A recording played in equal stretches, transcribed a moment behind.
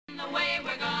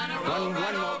One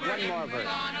more verse. One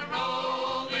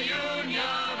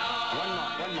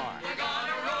more.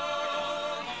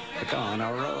 We're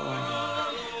gonna roll.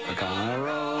 We're gonna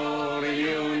roll the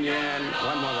Union.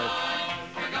 One more verse.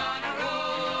 We're gonna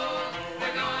roll.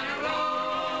 We're gonna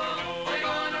roll. We're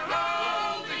gonna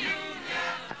roll the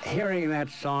Union. Hearing that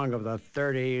song of the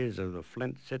 30s, of the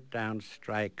Flint sit-down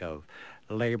strike, of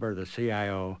labor, the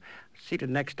CIO, seated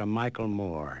next to Michael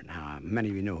Moore. Now, many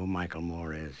of you know who Michael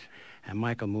Moore is. And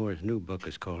Michael Moore's new book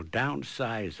is called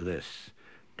Downsize This,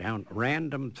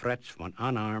 Random Threats from an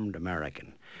Unarmed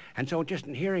American. And so just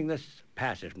in hearing this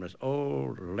passage from this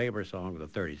old labor song of the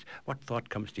 30s, what thought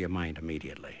comes to your mind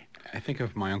immediately? I think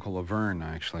of my Uncle Laverne,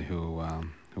 actually, who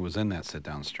was in that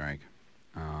sit-down strike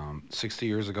 60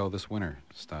 years ago this winter,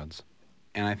 Studs.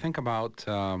 And I think about,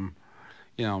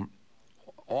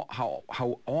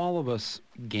 how all of us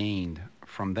gained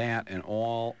from that and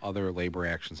all other labor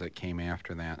actions that came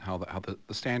after that, how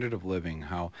the standard of living,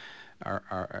 how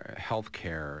our health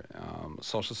care,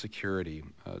 Social Security,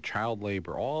 child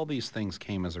labor, all these things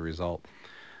came as a result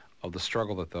of the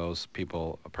struggle that those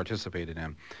people participated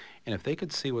in. And if they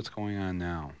could see what's going on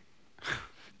now.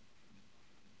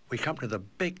 We come to the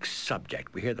big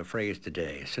subject. We hear the phrase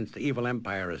today, since the evil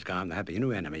empire is gone, they have a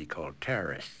new enemy called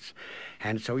terrorists.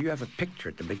 And so you have a picture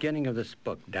at the beginning of this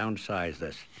book, Downsize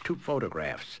This, 2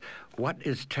 photographs. What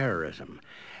is terrorism?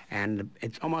 And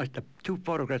it's almost, the 2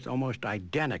 photographs almost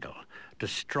identical.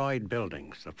 Destroyed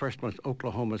buildings. The first one's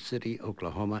Oklahoma City,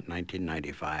 Oklahoma,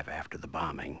 1995, after the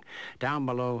bombing. Down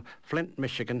below, Flint,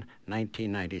 Michigan,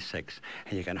 1996.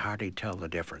 And you can hardly tell the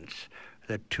difference.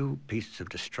 They're 2 pieces of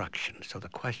destruction. So the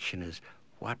question is,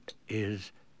 what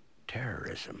is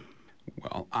terrorism?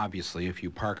 Well, obviously, if you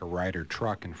park a Ryder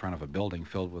truck in front of a building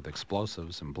filled with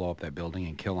explosives and blow up that building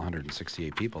and kill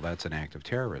 168 people, that's an act of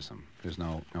terrorism. There's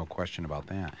no question about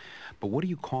that. But what do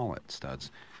you call it,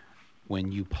 Studs?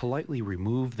 When you politely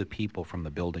remove the people from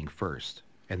the building first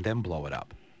and then blow it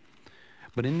up.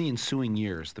 But in the ensuing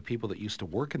years, the people that used to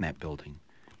work in that building,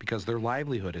 because their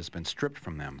livelihood has been stripped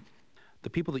from them, the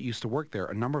people that used to work there,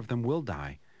 a number of them will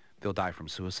die. They'll die from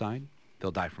suicide. They'll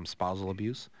die from spousal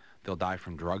abuse. They'll die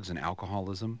from drugs and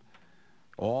alcoholism.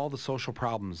 All the social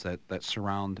problems that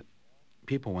surround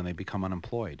people when they become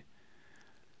unemployed.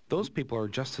 Those people are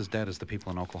just as dead as the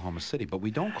people in Oklahoma City. But we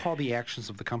don't call the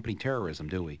actions of the company terrorism,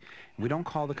 do we? We don't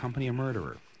call the company a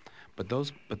murderer. But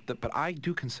I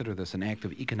do consider this an act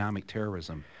of economic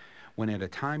terrorism when at a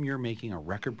time you're making a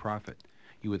record profit,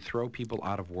 you would throw people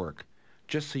out of work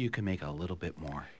just so you can make a little bit more.